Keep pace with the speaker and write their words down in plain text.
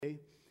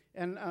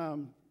And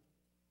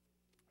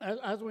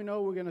as we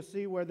know, we're going to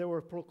see where they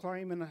were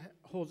proclaiming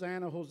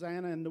Hosanna,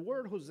 Hosanna. And the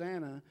word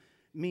Hosanna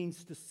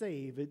means to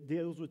save. It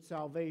deals with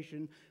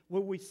salvation.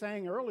 What we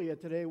sang earlier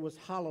today was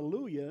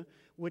hallelujah,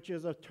 which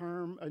is a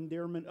term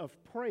endearment of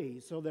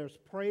praise. So there's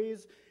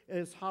praise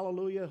is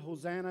hallelujah.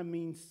 Hosanna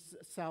means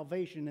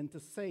salvation and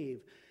to save.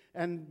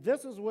 And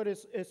this is what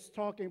it's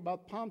talking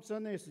about. Palm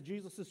Sunday is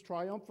Jesus'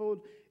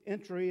 triumphal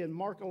entry. And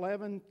Mark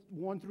 11,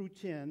 1 through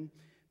 10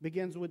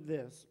 begins with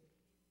this.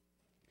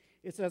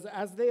 It says,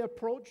 as they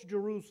approached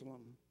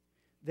Jerusalem,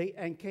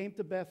 and came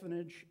to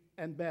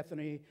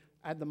Bethany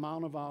at the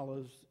Mount of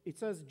Olives, it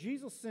says,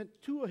 Jesus sent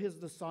two of his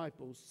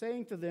disciples,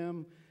 saying to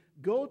them,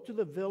 go to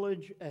the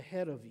village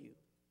ahead of you,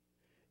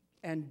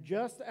 and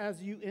just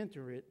as you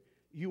enter it,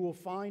 you will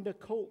find a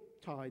colt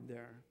tied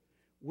there,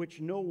 which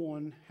no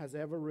one has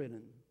ever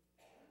ridden.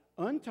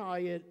 Untie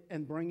it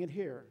and bring it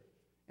here.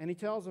 And he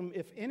tells them,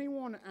 if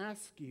anyone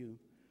asks you,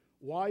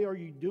 why are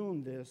you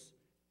doing this?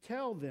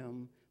 Tell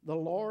them, the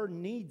Lord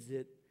needs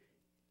it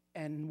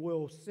and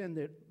will send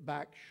it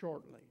back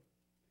shortly.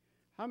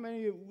 How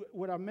many,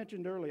 what I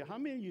mentioned earlier, how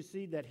many of you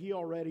see that he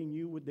already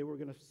knew what they were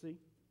going to see?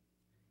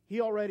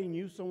 He already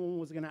knew someone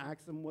was going to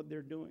ask them what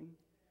they're doing.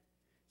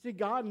 See,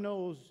 God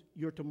knows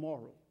your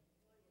tomorrow.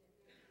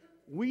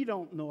 We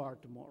don't know our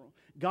tomorrow.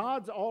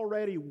 God's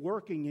already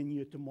working in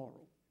your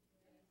tomorrow.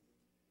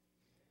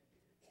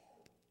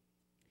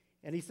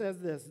 And he says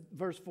this,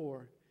 verse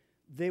 4,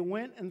 they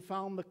went and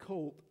found the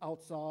colt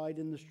outside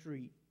in the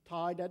street,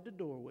 tied at the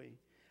doorway.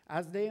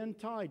 As they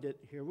untied it,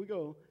 here we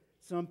go,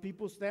 some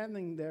people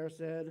standing there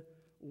said,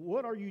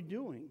 what are you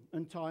doing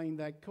untying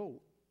that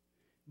colt?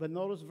 But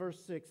notice verse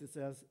 6, it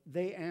says,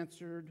 they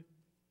answered,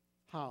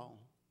 how?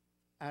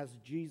 As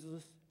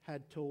Jesus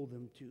had told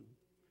them to.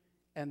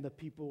 And the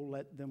people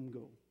let them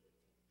go.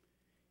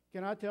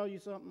 Can I tell you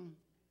something?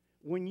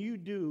 When you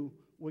do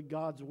what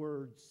God's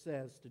word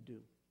says to do,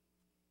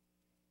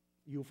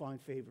 you'll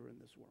find favor in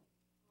this world.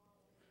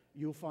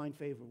 You'll find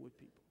favor with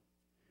people.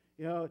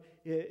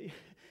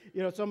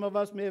 Some of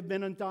us may have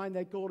been untying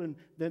that colt, and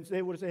then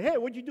they would say, hey,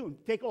 what you doing?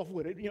 Take off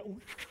with it.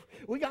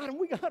 We got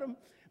him.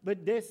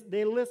 But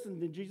they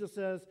listened, and Jesus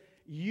says,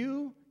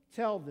 you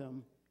tell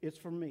them it's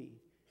for me.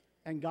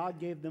 And God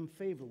gave them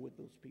favor with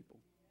those people.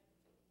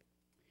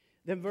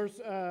 Then verse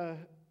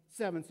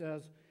 7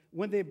 says,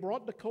 when they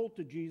brought the colt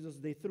to Jesus,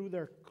 they threw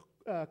their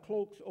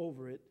cloaks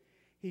over it.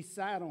 He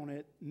sat on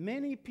it.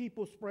 Many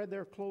people spread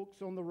their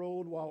cloaks on the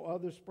road, while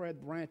others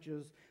spread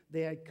branches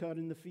they had cut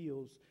in the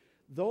fields.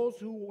 Those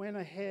who went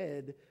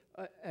ahead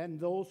and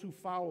those who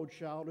followed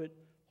shouted,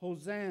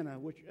 Hosanna,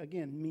 which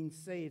again means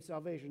save,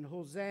 salvation.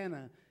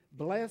 Hosanna,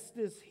 blessed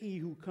is he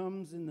who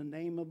comes in the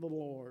name of the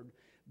Lord.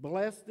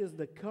 Blessed is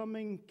the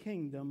coming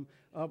kingdom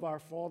of our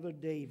father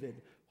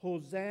David.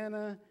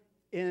 Hosanna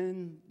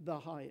in the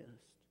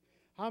highest.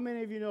 How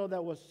many of you know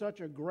that was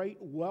such a great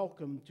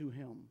welcome to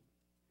him?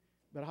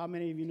 But how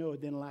many of you know it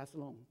didn't last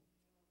long?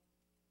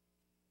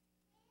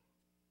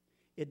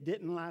 It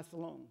didn't last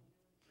long.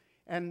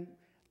 And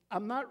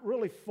I'm not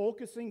really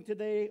focusing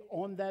today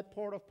on that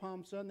part of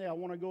Palm Sunday. I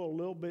want to go a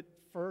little bit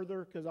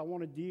further because I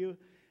want to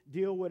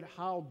deal with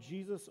how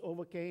Jesus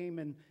overcame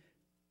and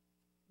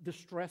the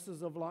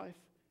stresses of life.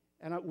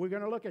 And we're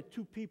going to look at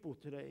two people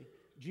today,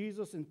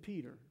 Jesus and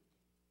Peter.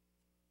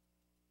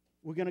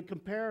 We're going to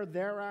compare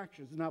their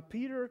actions. Now,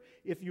 Peter,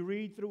 if you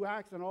read through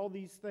Acts and all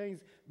these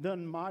things,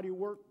 done mighty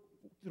work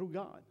through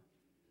God.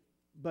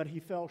 But he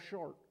fell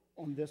short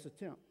on this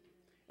attempt.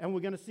 And we're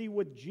going to see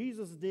what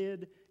Jesus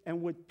did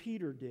and what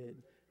Peter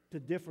did to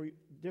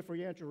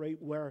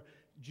differentiate where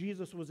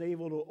Jesus was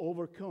able to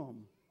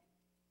overcome.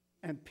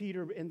 And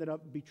Peter ended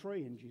up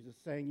betraying Jesus,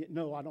 saying,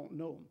 no, I don't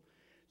know him.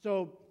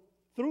 So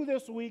through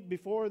this week,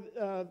 before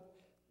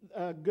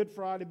Good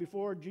Friday,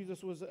 before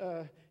Jesus was,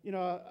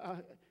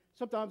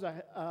 sometimes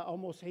I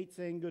almost hate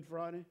saying Good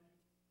Friday.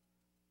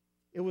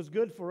 It was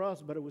good for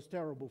us, but it was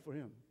terrible for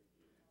him.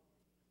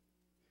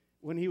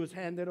 When he was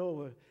handed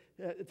over,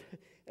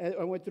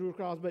 I went through the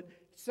cross. But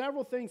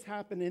several things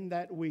happened in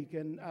that week,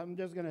 and I'm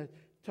just going to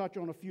touch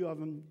on a few of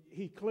them.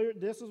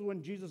 This is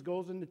when Jesus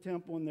goes in the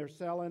temple, and they're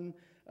selling.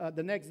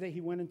 The next day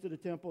he went into the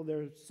temple.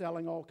 They're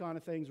selling all kind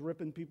of things,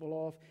 ripping people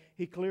off.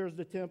 He clears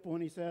the temple,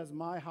 and he says,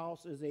 my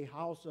house is a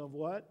house of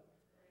what?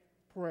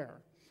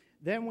 Prayer.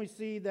 Then we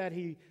see that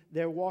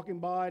they're walking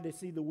by, they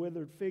see the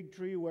withered fig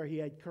tree where he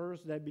had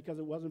cursed that because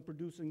it wasn't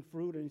producing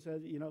fruit, and he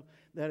said,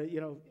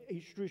 that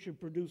each tree should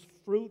produce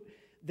fruit.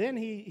 Then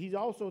he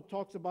also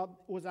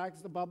was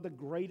asked about the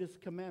greatest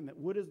commandment.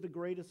 What is the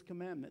greatest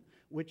commandment?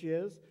 Which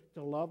is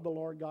to love the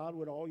Lord God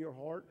with all your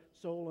heart,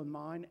 soul, and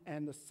mind.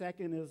 And the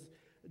second is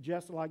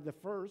just like the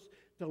first,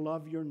 to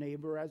love your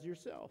neighbor as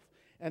yourself.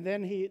 And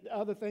then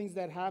other things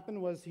that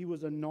happened was he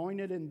was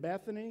anointed in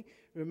Bethany.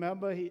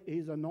 Remember,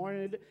 he's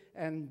anointed,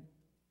 and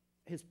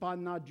his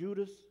partner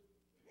Judas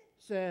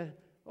said,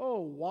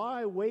 oh,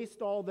 why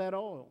waste all that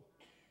oil?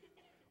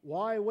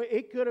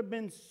 It could have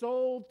been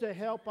sold to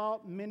help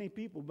out many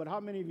people. But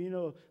how many of you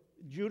know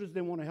Judas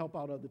didn't want to help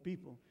out other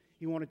people?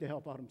 He wanted to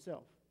help out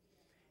himself.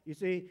 You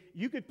see,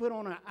 you could put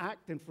on an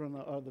act in front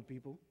of other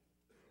people.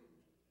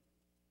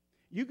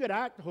 You could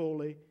act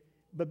holy,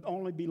 but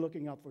only be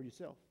looking out for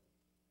yourself.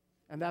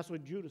 And that's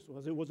what Judas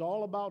was. It was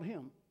all about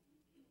him.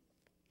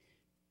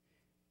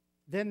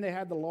 Then they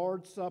had the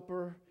Lord's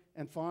Supper,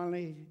 and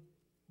finally,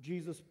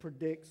 Jesus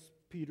predicts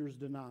Peter's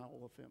denial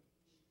of him.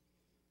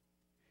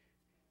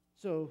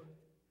 So,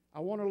 I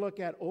want to look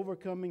at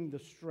overcoming the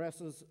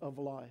stresses of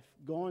life,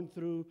 going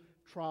through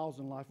trials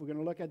in life. We're going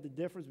to look at the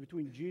difference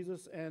between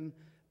Jesus and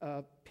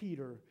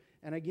Peter.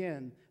 And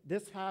again,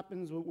 this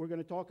happens, what we're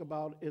going to talk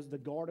about is the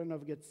Garden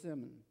of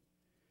Gethsemane.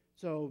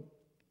 So,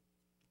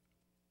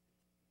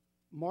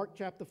 Mark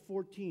chapter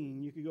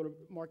 14, you can go to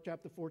Mark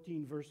chapter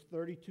 14, verse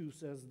 32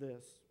 says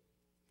this.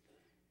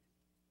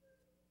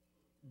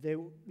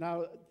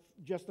 Now,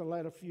 just to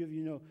let a few of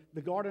you know,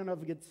 the Garden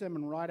of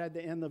Gethsemane, right at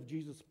the end of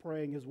Jesus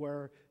praying, is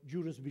where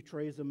Judas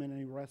betrays him and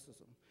he arrests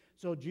him.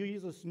 So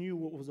Jesus knew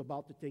what was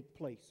about to take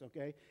place,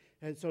 okay?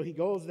 And so he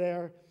goes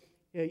there.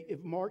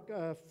 If Mark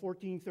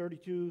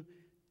 14:32,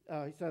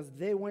 he says,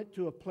 they went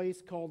to a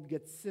place called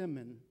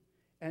Gethsemane,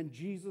 and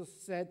Jesus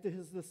said to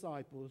his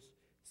disciples,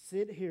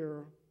 sit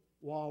here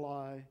while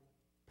I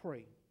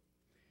pray.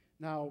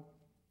 Now,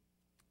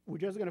 we're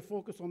just going to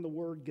focus on the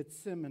word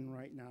Gethsemane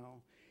right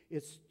now.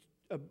 It's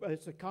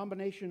a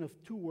combination of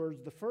two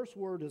words. The first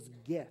word is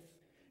geth,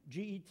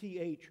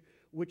 G-E-T-H,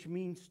 which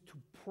means to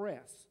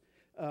press.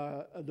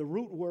 The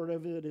root word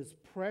of it is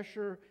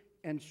pressure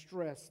and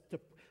stress.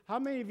 How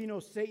many of you know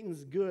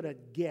Satan's good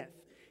at geth?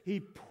 He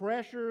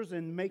pressures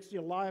and makes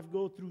your life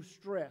go through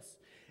stress.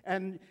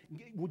 And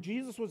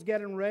Jesus was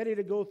getting ready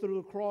to go through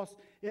the cross.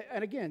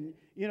 And again,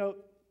 you know,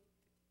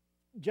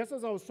 just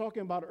as I was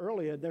talking about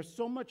earlier, there's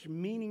so much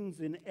meanings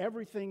in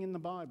everything in the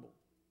Bible.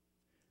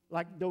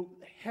 Like the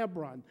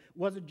Hebron.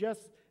 Was it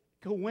just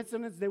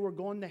coincidence they were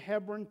going to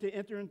Hebron to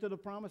enter into the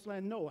promised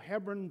land? No,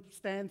 Hebron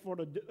stands for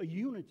a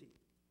unity.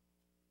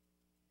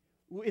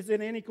 Is it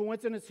any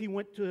coincidence he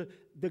went to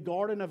the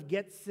Garden of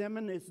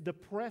Gethsemane? It's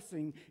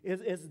depressing.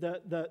 It's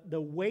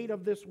the weight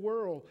of this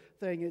world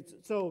thing.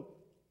 So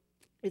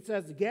it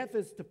says geth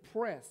is to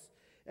press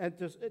and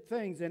to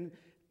things. And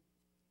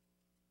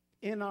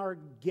in our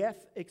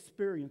geth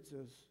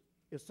experiences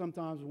is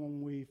sometimes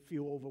when we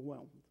feel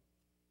overwhelmed.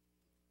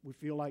 We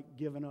feel like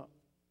giving up.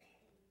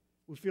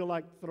 We feel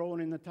like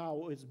throwing in the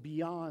towel. It's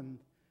beyond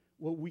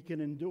what we can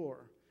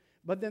endure.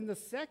 But then the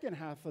second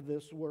half of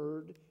this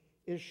word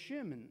is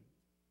shemen,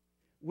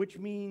 which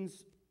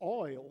means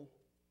oil,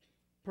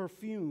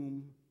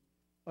 perfume,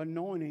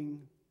 anointing,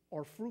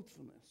 or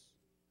fruitfulness.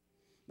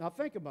 Now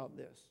think about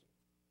this.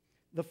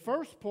 The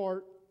first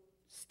part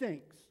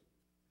stinks.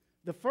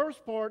 The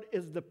first part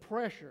is the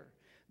pressure.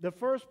 The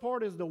first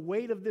part is the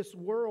weight of this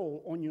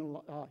world on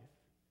your life.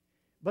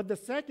 But the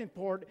second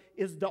part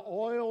is the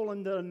oil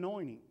and the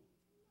anointing.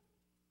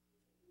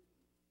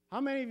 How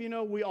many of you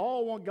know we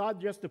all want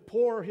God just to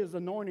pour His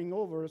anointing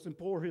over us and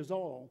pour His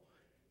oil?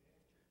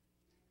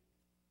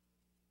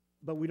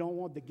 But we don't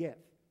want the get.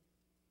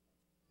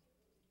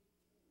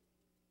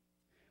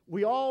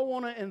 We all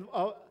want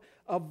to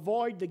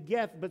avoid the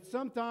get, but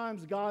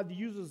sometimes God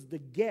uses the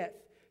get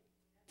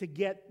to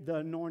get the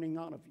anointing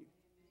out of you.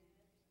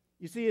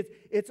 You see,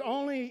 it's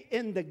only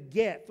in the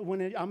get,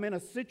 when I'm in a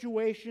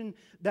situation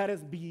that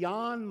is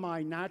beyond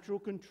my natural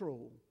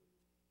control,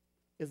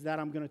 is that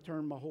I'm going to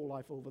turn my whole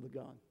life over to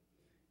God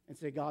and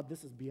say, God,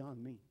 this is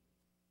beyond me.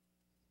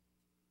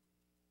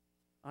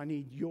 I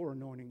need your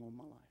anointing on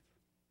my life.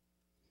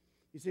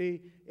 You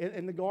see,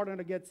 in the Garden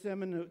of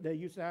Gethsemane, they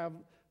used to have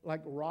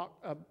like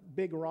a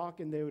big rock,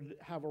 and they would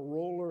have a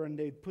roller, and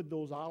they'd put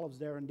those olives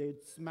there, and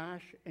they'd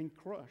smash and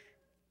crush.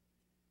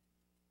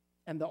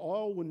 And the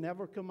oil would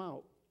never come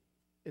out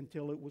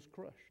until it was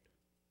crushed.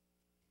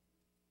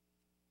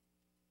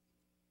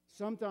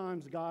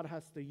 Sometimes God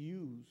has to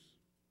use,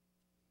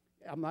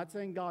 I'm not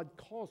saying God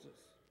causes,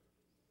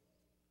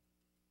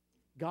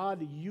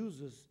 God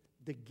uses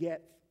the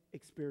get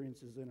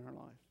experiences in our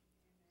life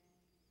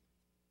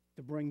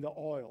to bring the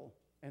oil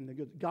and the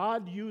good.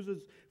 God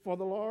uses, for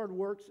the Lord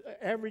works,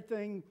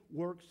 everything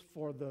works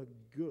for the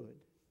good.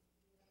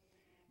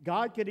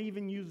 God could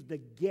even use the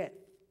get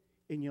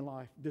in your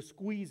life, the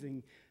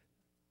squeezing,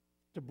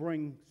 to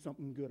bring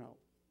something good out,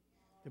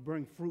 to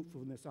bring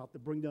fruitfulness out, to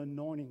bring the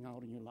anointing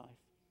out in your life.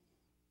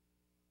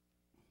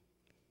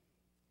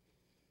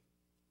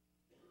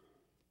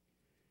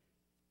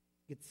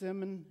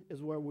 Gethsemane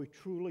is where we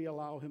truly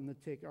allow Him to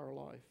take our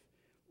life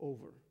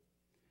over.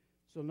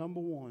 So number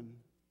one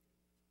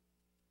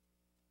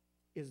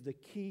is the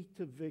key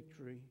to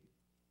victory.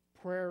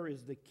 Prayer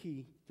is the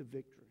key to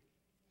victory.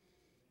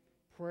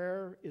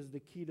 Prayer is the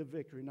key to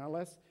victory. Now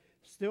let's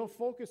still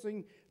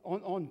focusing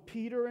on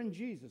Peter and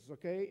Jesus,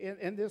 okay,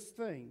 and this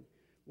thing.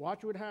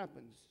 Watch what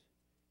happens.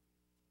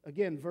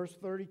 Again, verse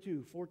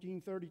 32,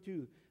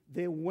 14:32.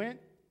 They went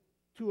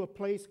to a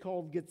place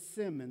called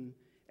Gethsemane,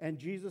 and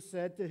Jesus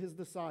said to His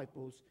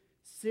disciples,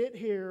 sit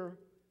here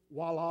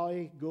while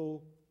I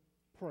go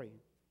pray.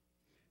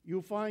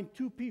 You'll find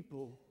two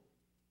people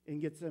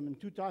in Gethsemane,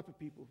 two types of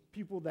people.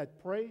 People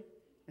that pray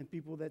and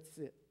people that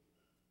sit.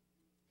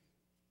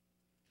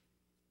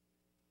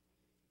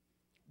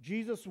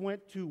 Jesus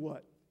went to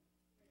what?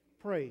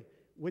 Pray.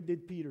 What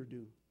did Peter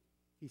do?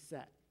 He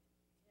sat.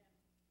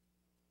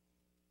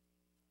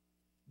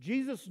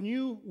 Jesus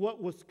knew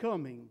what was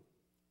coming.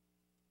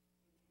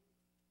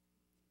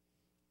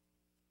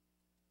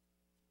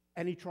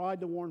 And he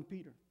tried to warn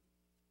Peter.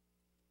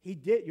 He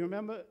did. You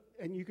remember?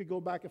 And you could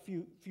go back a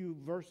few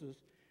verses.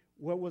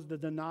 What was the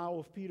denial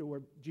of Peter?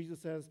 Where Jesus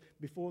says,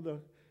 before the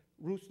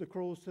rooster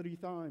crows 3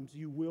 times,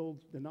 you will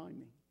deny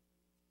me.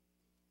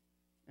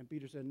 And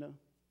Peter said, no,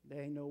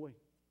 there ain't no way.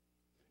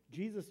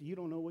 Jesus, you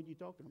don't know what you're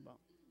talking about.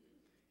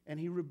 And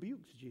he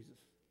rebukes Jesus.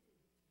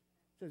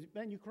 Says,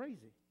 man, you're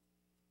crazy.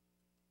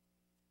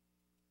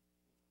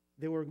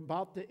 They were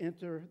about to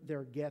enter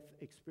their Geth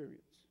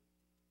experience.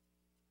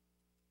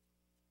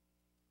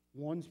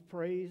 One's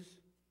prays,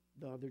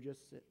 the other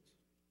just sits.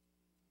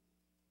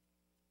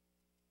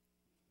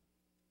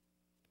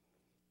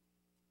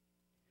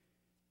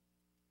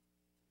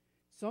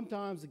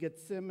 Sometimes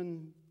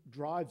Gethsemane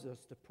drives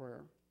us to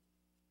prayer.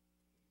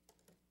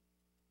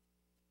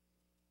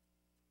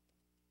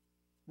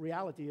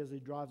 Reality is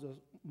it drives us,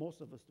 most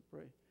of us, to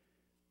pray.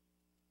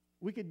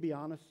 We could be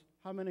honest.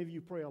 How many of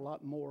you pray a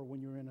lot more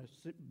when you're in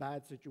a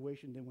bad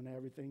situation than when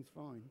everything's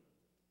fine?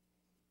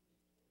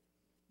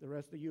 The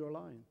rest of you are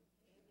lying.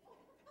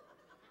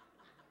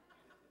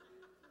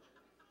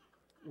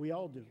 We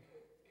all do.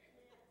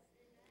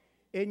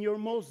 In your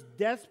most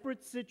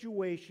desperate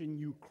situation,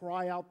 you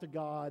cry out to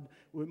God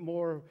with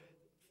more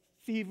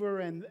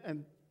fever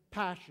and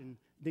passion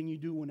than you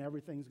do when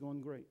everything's going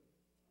great.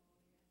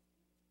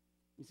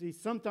 You see,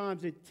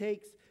 sometimes it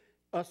takes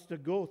us to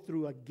go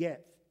through a Geth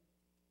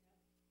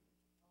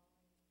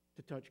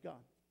to touch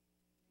God.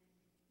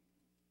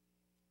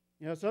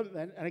 You know,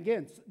 and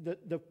again,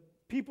 the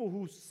people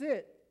who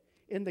sit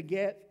in the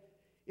Geth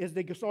is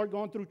they start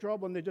going through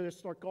trouble and they just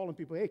start calling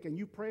people, hey, can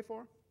you pray for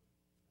her?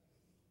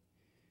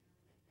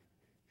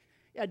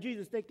 Yeah,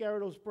 Jesus, take care of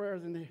those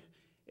prayers. And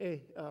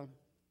hey,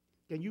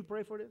 can you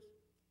pray for this?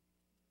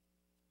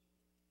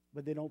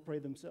 But they don't pray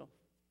themselves.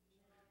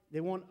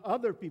 They want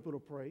other people to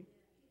pray,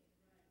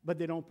 but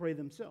they don't pray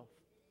themselves.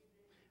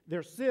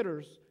 They're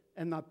sitters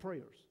and not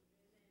prayers.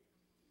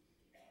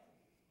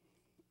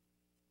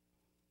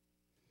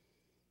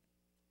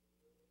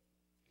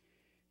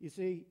 You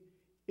see,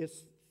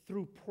 it's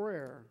through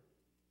prayer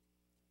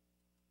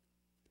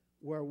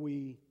where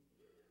we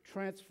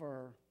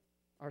transfer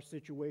our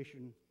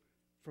situation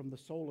from the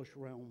soulish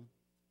realm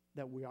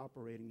that we're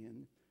operating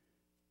in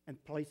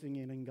and placing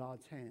it in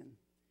God's hand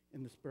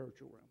in the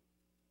spiritual realm.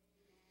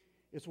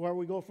 It's where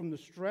we go from the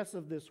stress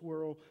of this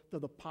world to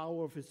the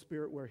power of His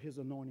Spirit where His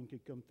anointing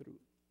could come through.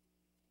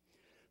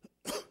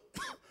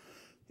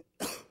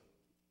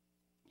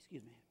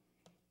 Excuse me.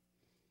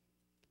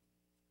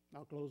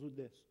 I'll close with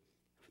this.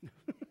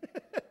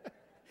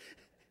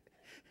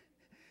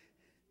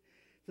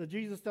 So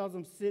Jesus tells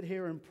them, sit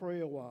here and pray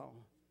a while.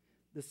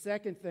 The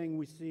second thing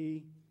we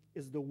see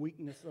is the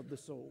weakness of the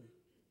soul.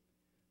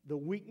 The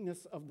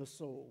weakness of the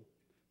soul.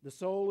 The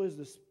soul is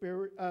the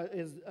spirit,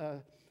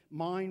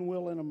 mind,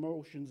 will, and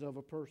emotions of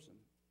a person.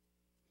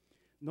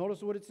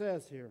 Notice what it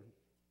says here.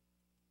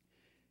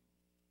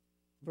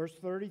 Verse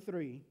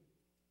 33.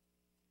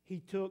 He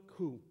took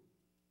who?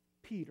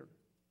 Peter.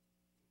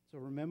 So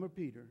remember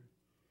Peter.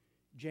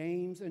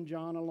 James and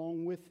John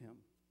along with him.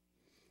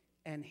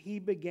 And he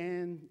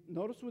began,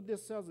 notice what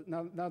this says.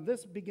 Now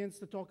this begins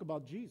to talk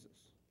about Jesus.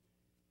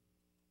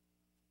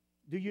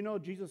 Do you know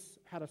Jesus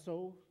had a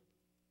soul?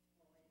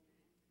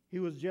 He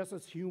was just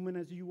as human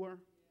as you were.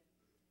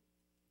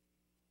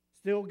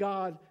 Still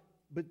God,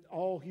 but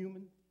all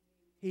human.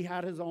 He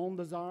had his own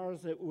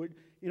desires that would,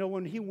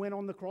 when he went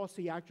on the cross,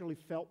 he actually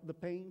felt the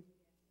pain.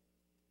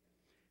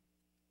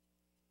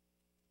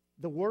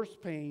 The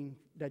worst pain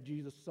that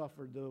Jesus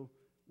suffered, though,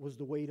 was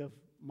the weight of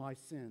my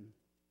sin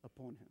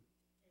upon him.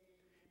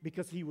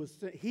 Because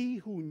he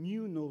who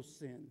knew no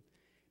sin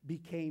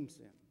became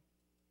sin.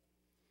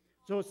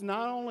 So it's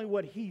not only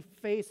what he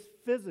faced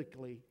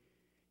physically,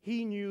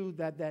 he knew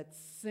that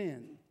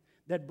sin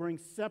that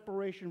brings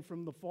separation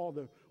from the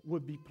Father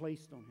would be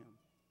placed on him.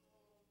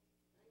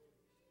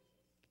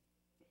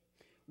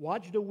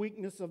 Watch the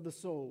weakness of the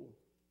soul.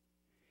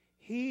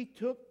 He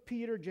took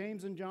Peter,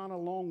 James, and John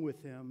along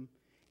with him,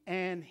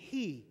 and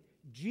he,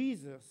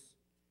 Jesus,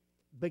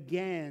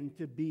 began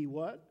to be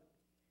what?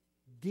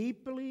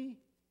 Deeply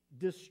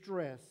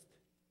distressed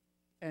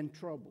and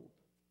troubled.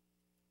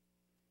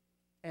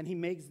 And he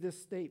makes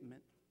this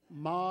statement.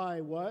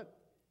 My what?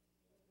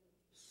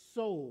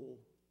 Soul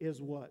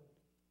is what?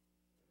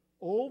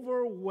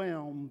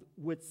 Overwhelmed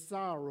with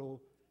sorrow.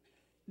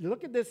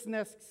 Look at this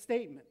next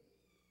statement.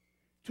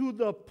 To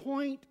the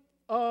point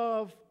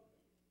of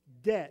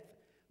death.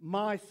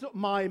 My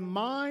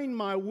mind,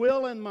 my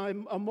will, and my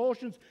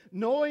emotions,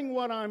 knowing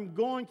what I'm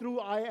going through,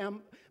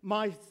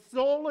 my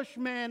soulish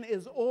man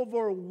is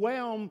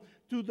overwhelmed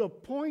to the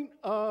point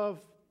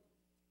of,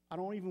 I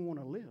don't even want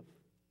to live.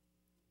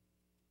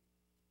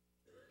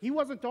 He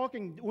wasn't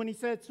talking, when he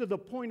said to the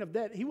point of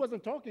death, he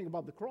wasn't talking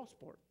about the cross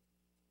part.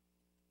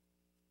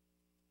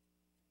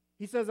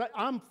 He says,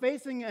 I'm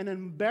facing an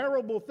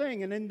unbearable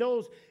thing. And in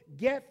those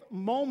get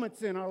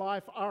moments in our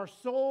life, our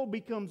soul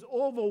becomes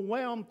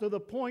overwhelmed to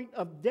the point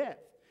of death.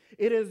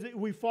 It is,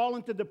 we fall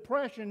into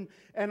depression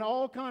and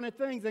all kind of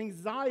things,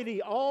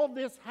 anxiety. All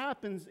this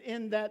happens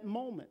in that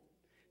moment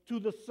to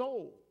the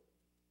soul.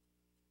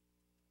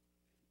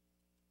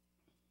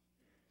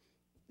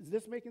 Is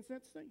this making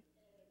sense to you?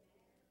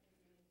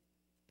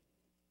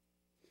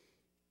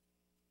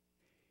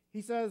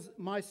 He says,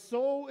 my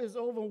soul is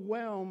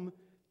overwhelmed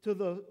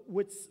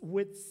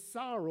with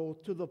sorrow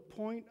to the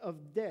point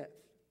of death.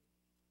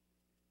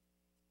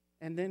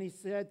 And then he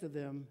said to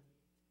them,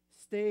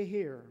 stay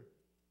here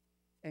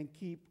and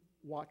keep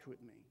watch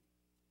with me.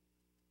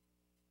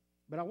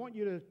 But I want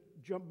you to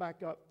jump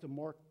back up to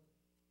Mark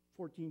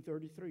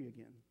 14:33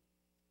 again.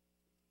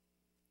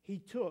 He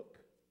took,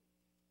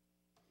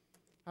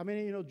 how many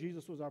of you know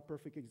Jesus was our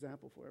perfect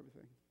example for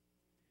everything?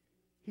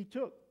 He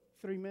took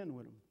 3 men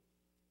with him.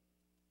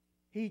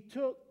 He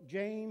took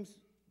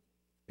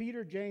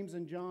Peter, James,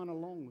 and John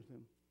along with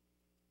him.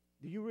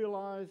 Do you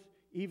realize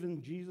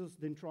even Jesus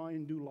didn't try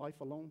and do life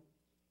alone?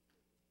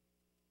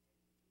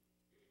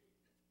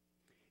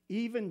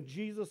 Even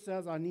Jesus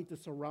says, I need to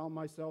surround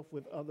myself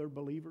with other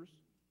believers.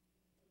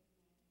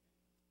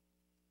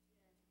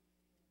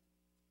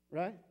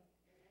 Right?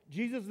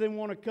 Jesus didn't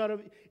want to cut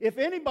it. If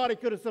anybody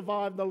could have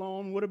survived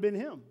alone, would have been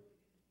him.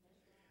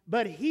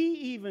 But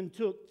he even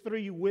took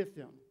 3 with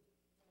him.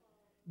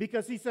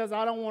 Because he says,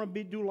 I don't want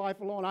to do life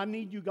alone. I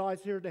need you guys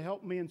here to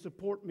help me and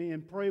support me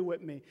and pray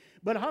with me.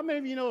 But how many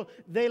of you know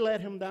they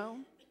let him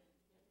down?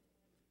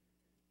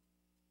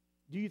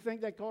 Do you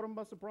think that caught him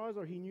by surprise,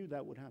 or he knew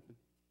that would happen?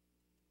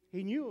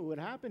 He knew it would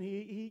happen.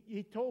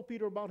 He told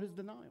Peter about his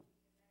denial.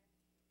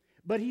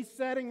 But he's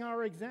setting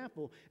our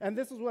example. And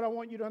this is what I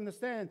want you to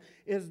understand,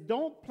 is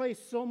don't place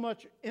so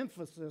much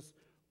emphasis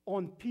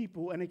on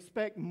people and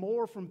expect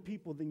more from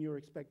people than you're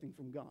expecting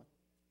from God.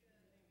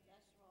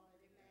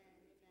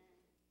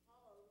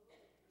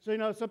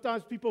 So,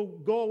 sometimes people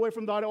go away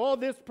from God. Oh,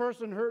 this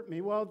person hurt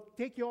me. Well,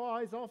 take your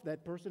eyes off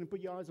that person and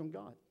put your eyes on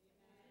God.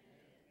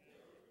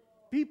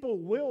 People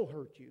will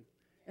hurt you.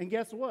 And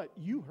guess what?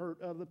 You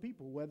hurt other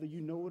people, whether you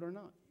know it or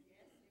not.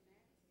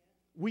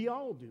 We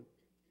all do.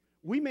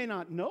 We may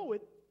not know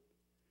it,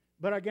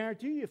 but I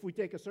guarantee you if we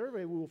take a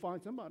survey, we will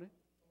find somebody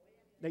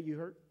that you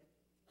hurt.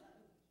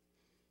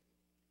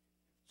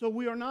 So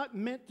we are not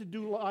meant to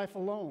do life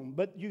alone,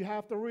 but you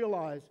have to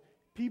realize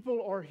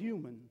people are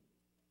human.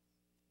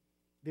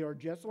 They are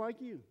just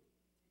like you,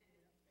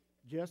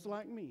 just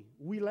like me.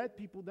 We let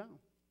people down.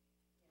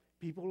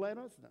 People let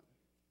us down.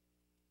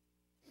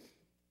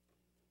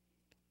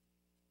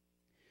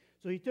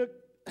 So he took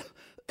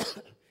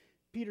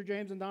Peter,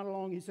 James, and John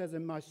along. He says,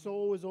 and my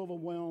soul is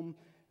overwhelmed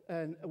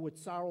and with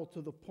sorrow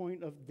to the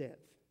point of death.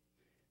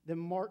 Then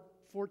Mark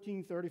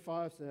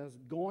 14:35 says,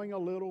 going a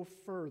little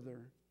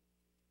further,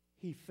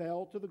 he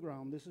fell to the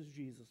ground. This is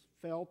Jesus.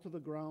 Fell to the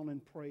ground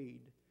and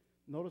prayed.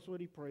 Notice what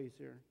he prays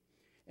here.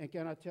 And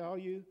can I tell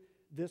you,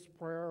 this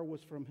prayer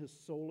was from his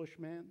soulish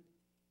man,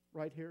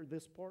 right here,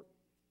 this part.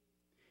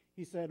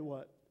 He said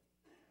what?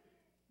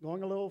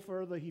 Going a little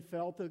further, he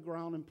fell to the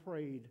ground and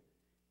prayed,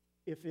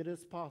 if it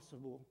is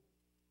possible,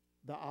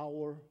 the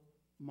hour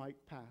might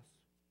pass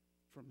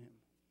from him.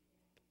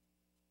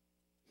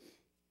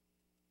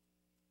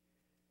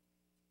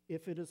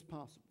 If it is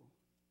possible.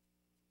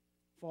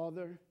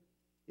 Father,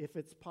 if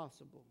it's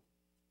possible,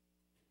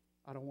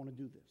 I don't want to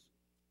do this.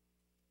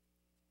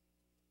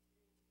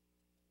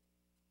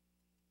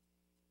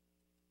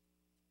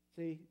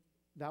 See,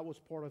 that was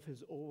part of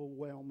his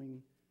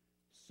overwhelming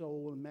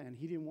soul and man.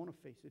 He didn't want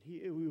to face it.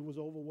 It was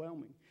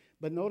overwhelming.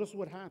 But notice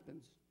what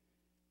happens.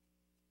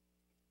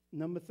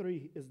 Number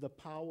 3 is the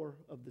power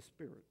of the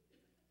Spirit.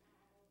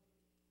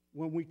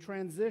 When we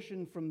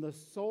transition from the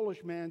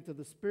soulish man to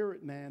the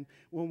spirit man,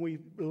 when we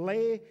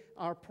lay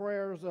our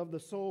prayers of the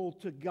soul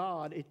to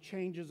God, it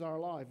changes our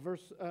life.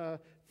 Verse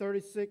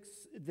 36,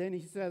 then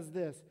he says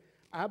this,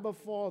 Abba,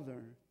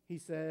 Father, he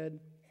said,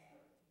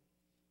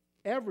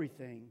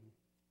 everything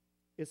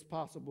is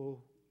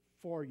possible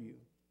for you.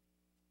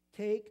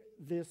 Take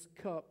this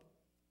cup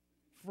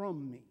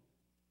from me.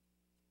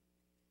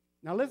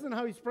 Now listen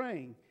how he's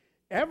praying.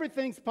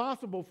 Everything's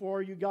possible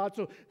for you, God,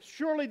 so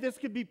surely this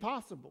could be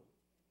possible.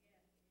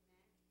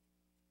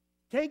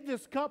 Take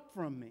this cup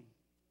from me.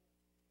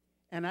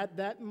 And at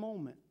that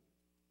moment,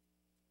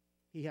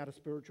 he had a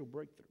spiritual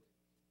breakthrough.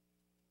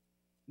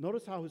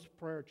 Notice how his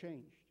prayer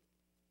changed.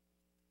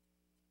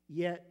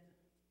 Yet,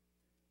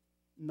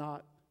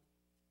 not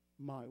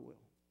my will.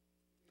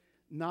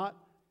 Not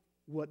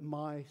what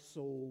my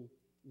soul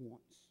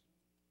wants.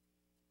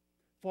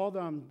 Father,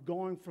 I'm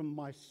going from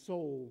my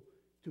soul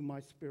to my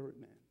spirit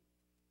man.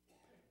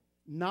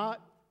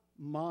 Not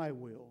my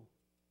will,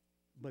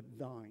 but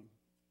thine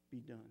be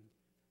done.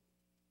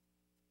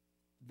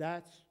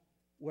 That's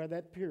where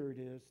that period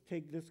is.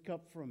 Take this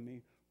cup from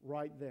me.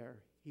 Right there,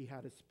 he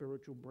had a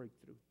spiritual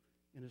breakthrough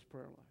in his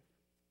prayer life.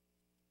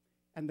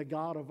 And the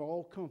God of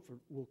all comfort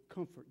will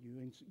comfort you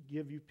and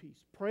give you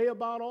peace. Pray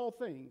about all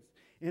things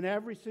in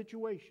every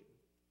situation.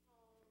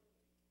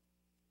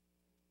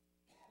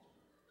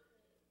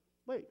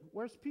 Wait,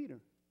 where's Peter?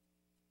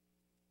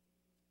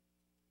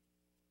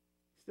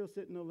 Still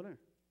sitting over there.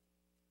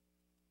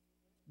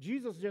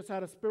 Jesus just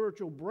had a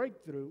spiritual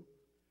breakthrough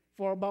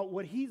for about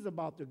what he's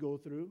about to go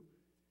through.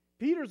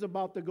 Peter's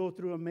about to go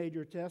through a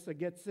major test, a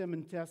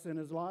Gethsemane test in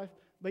his life,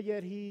 but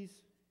yet he's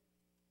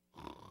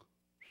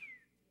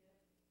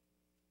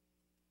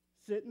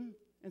sitting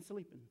and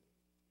sleeping.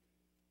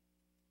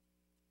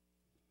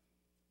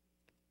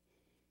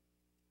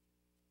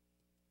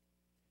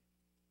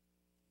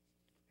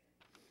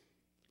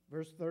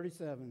 Verse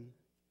 37,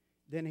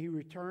 then he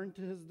returned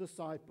to his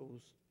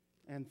disciples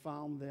and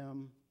found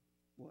them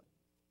what?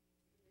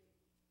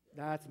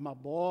 That's my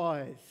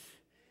boys.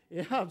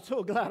 Yeah, I'm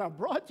so glad I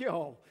brought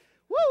y'all.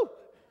 Woo!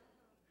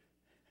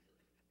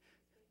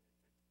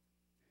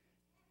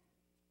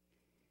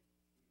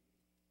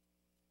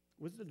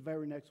 What's the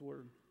very next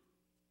word?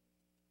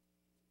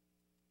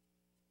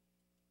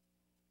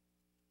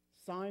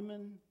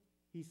 Simon,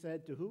 he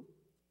said to who?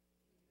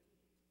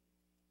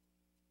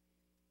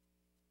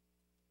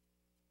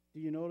 Do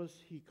you notice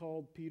he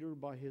called Peter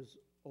by his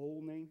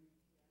old name?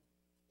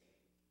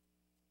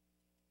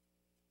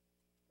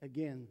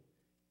 Again,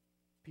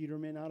 Peter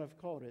may not have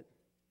caught it,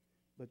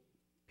 but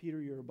Peter,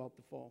 you're about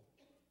to fall.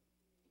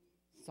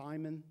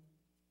 Simon,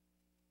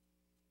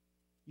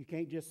 you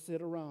can't just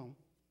sit around.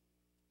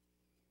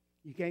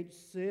 You can't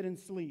sit and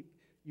sleep.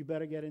 You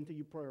better get into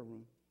your prayer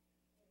room.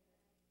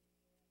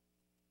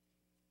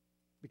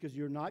 Because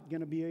you're not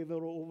going to be able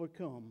to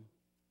overcome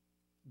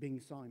being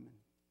Simon.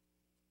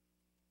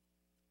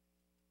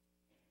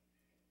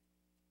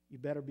 You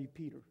better be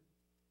Peter,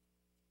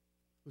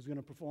 who's going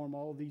to perform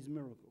all these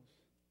miracles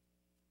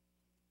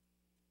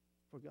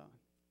for God.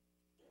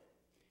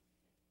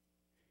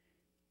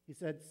 He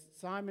said,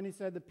 Simon, he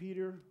said to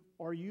Peter,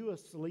 are you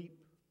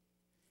asleep?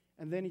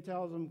 And then he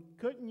tells him,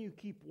 couldn't you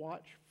keep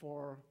watch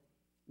for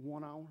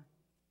 1 hour?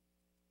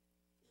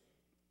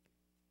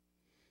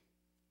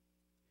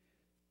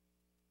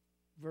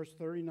 Verse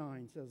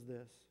 39 says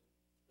this.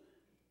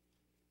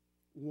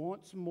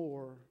 Once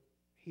more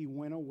he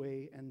went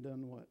away and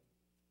done what?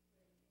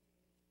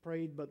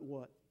 Prayed, but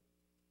what?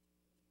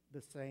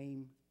 The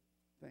same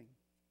thing.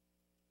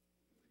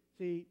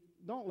 See,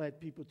 don't let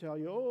people tell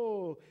you,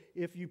 oh,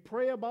 if you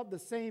pray about the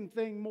same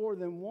thing more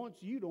than once,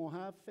 you don't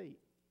have faith.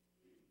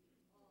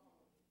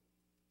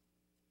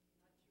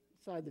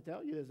 Sorry to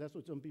tell you this, that's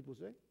what some people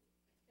say.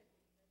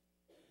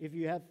 If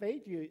you have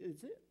faith,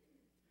 it's it.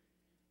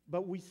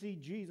 But we see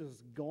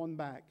Jesus going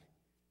back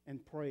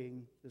and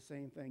praying the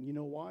same thing. You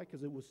know why?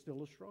 Because it was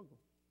still a struggle.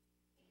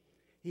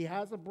 He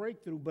has a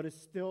breakthrough, but it's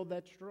still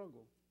that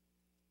struggle.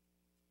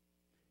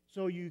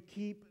 So you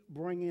keep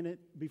bringing it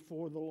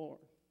before the Lord.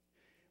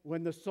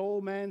 When the soul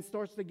man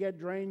starts to get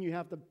drained, you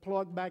have to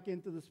plug back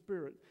into the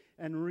Spirit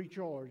and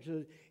recharge.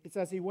 It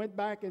says he went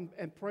back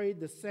and prayed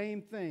the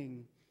same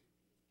thing.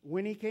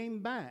 When he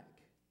came back,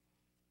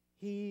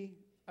 he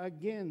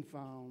again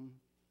found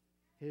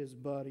his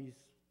buddies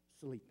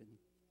sleeping.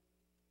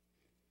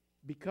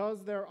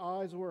 Because their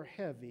eyes were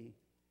heavy,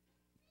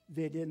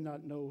 they did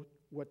not know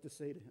what to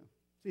say to him.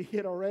 See, he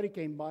had already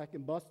came back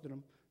and busted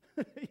them.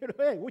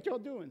 Hey, what y'all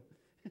doing?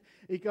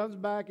 He comes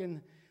back and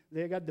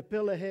they got the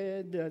pillow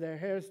head, their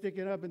hair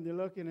sticking up, and they're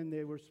looking, and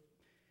they were.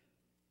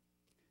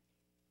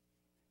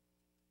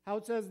 How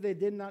it says they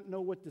did not know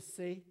what to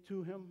say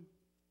to him,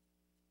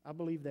 I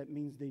believe that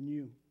means they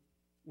knew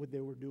what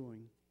they were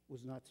doing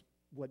was not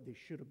what they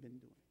should have been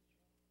doing.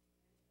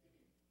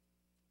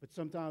 But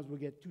sometimes we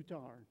get too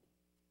tired,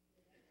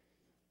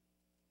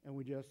 and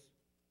we just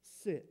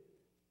sit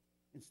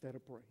instead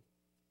of pray.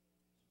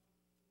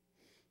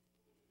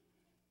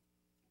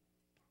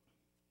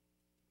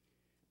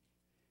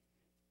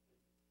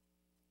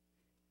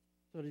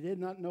 So they did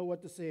not know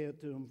what to say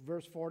to him.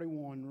 Verse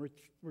 41,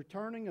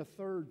 returning a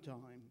third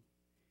time,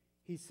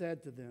 he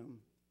said to them,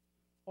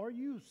 are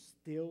you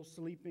still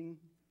sleeping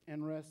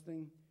and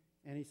resting?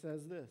 And he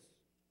says this,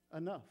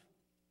 enough.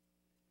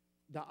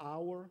 The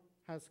hour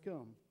has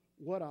come.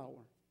 What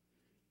hour?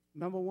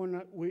 Remember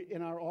when we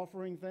in our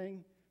offering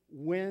thing,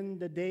 when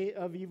the day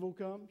of evil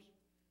comes?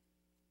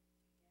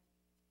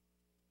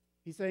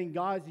 He's saying,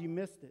 guys, you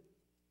missed it.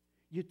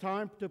 You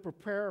time to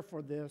prepare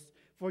for this,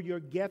 for your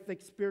death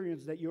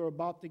experience that you're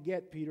about to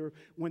get, Peter,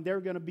 when they're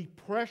going to be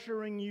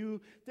pressuring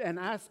you and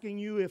asking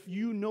you if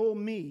you know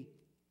me.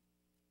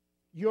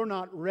 You're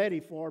not ready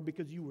for it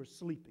because you were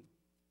sleeping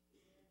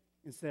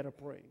instead of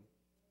praying.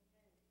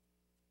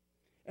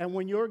 And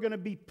when you're going to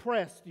be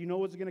pressed, you know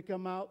what's going to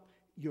come out?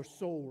 Your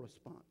soul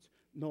response.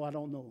 No, I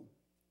don't know him.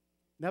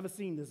 Never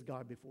seen this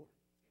guy before.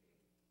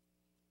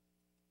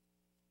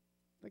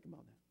 Think about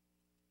that.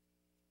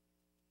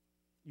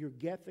 Your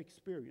death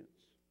experience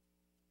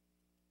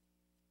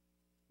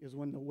is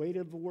when the weight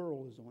of the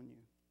world is on you.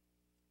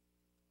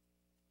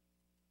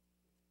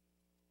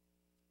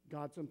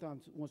 God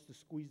sometimes wants to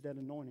squeeze that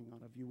anointing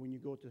out of you when you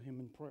go to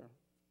him in prayer.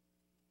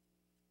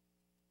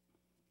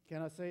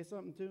 Can I say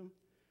something too?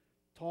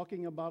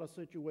 Talking about a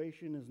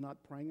situation is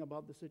not praying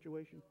about the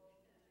situation.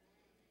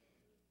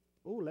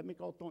 Oh, let me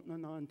call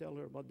Tontana and tell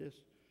her about this.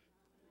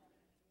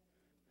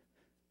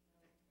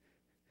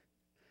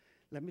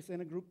 Let me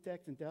send a group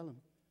text and tell them.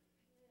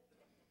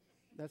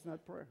 That's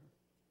not prayer.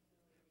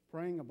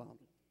 Praying about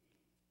it.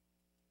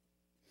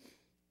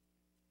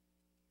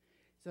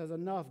 It says,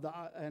 enough,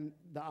 and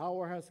the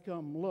hour has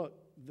come. Look,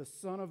 the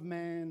Son of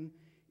Man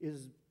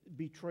is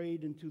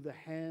betrayed into the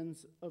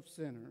hands of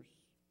sinners.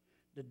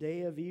 The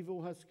day of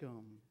evil has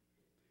come.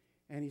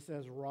 And he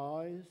says,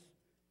 rise,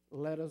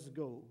 let us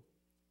go.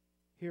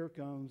 Here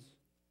comes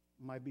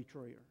my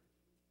betrayer.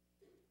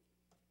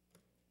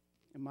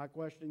 And my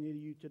question to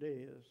you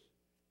today is,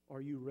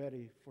 are you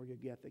ready for your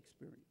death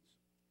experience?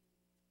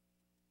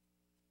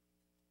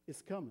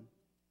 It's coming.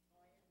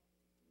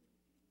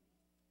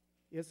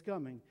 It's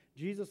coming.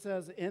 Jesus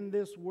says, in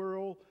this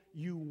world,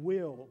 you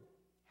will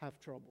have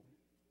trouble.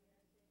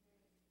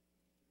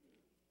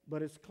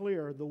 But it's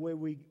clear the way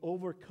we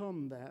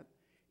overcome that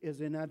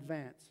is in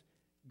advance,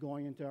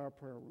 going into our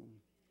prayer room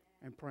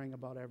and praying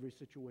about every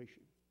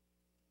situation.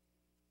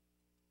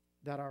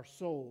 That our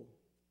soul,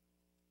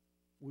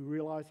 we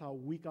realize how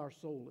weak our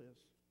soul is.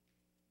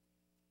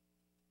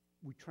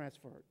 We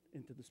transfer it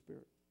into the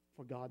Spirit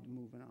for God to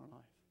move in our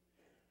life.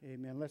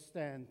 Amen. Let's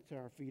stand to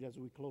our feet as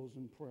we close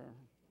in prayer.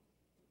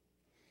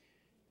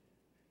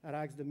 I'd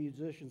ask the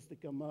musicians to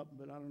come up,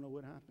 but I don't know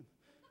what happened.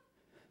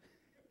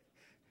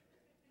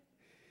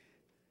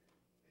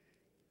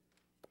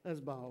 Let's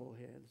bow our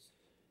heads.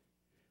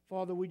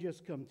 Father, we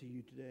just come to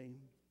you today.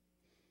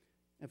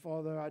 And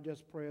Father, I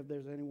just pray if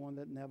there's anyone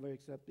that never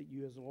accepted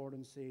you as Lord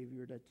and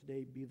Savior, that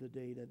today be the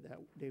day that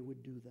they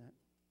would do that.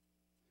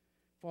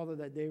 Father,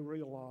 that they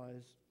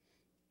realize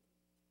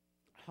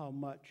how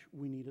much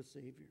we need a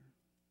Savior.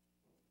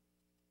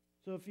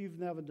 So if you've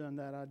never done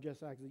that, I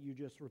just ask that you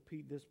just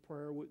repeat this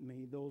prayer with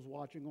me. Those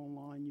watching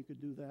online, you could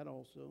do that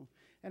also.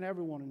 And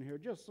everyone in here,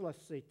 just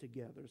let's say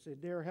together. Say,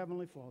 Dear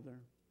Heavenly Father,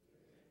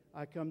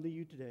 I come to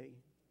you today,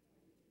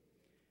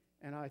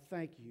 and I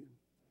thank you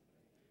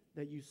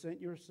that you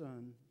sent your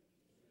Son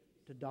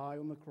to die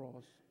on the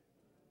cross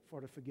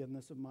for the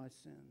forgiveness of my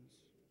sins.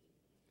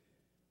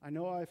 I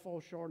know I fall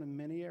short in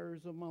many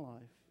areas of my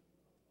life,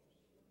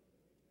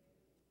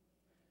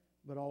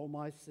 but all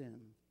my sin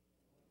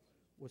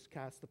was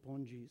cast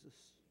upon Jesus,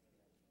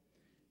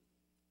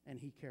 and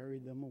he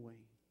carried them away.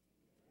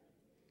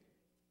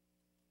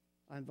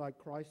 I invite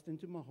Christ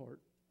into my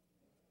heart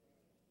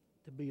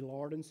to be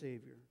Lord and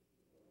Savior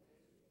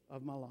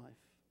of my life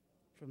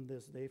from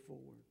this day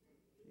forward.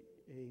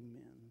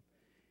 Amen.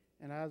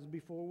 And as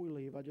before we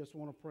leave, I just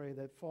want to pray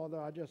that, Father,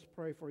 I just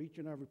pray for each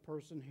and every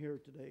person here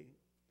today.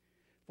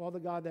 Father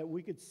God, that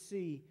we could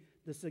see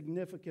the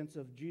significance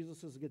of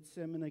Jesus'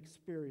 Gethsemane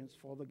experience,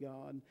 Father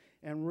God.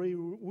 And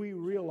we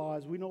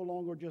realize we no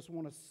longer just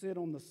want to sit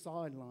on the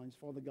sidelines,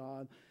 Father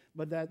God,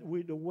 but that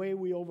the way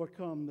we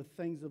overcome the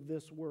things of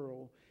this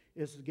world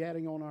is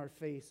getting on our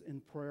face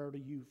in prayer to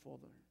you,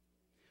 Father.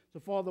 So,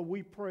 Father,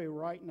 we pray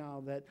right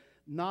now that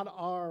not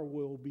our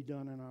will be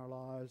done in our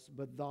lives,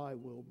 but thy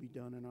will be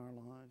done in our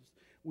lives.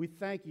 We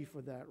thank you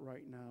for that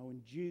right now.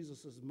 In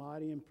Jesus'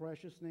 mighty and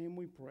precious name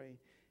we pray.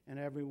 And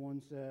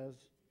everyone says,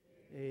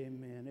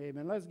 amen.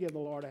 Amen. Let's give the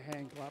Lord a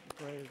hand clap of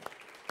praise.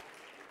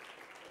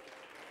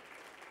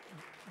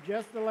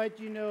 Just to let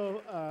you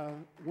know,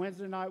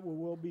 Wednesday night we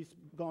will be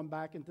going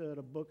back into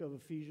the book of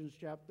Ephesians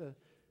chapter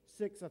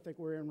 6, I think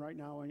we're in right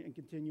now, and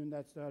continuing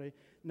that study.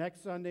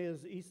 Next Sunday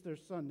is Easter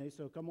Sunday,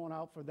 so come on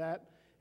out for that.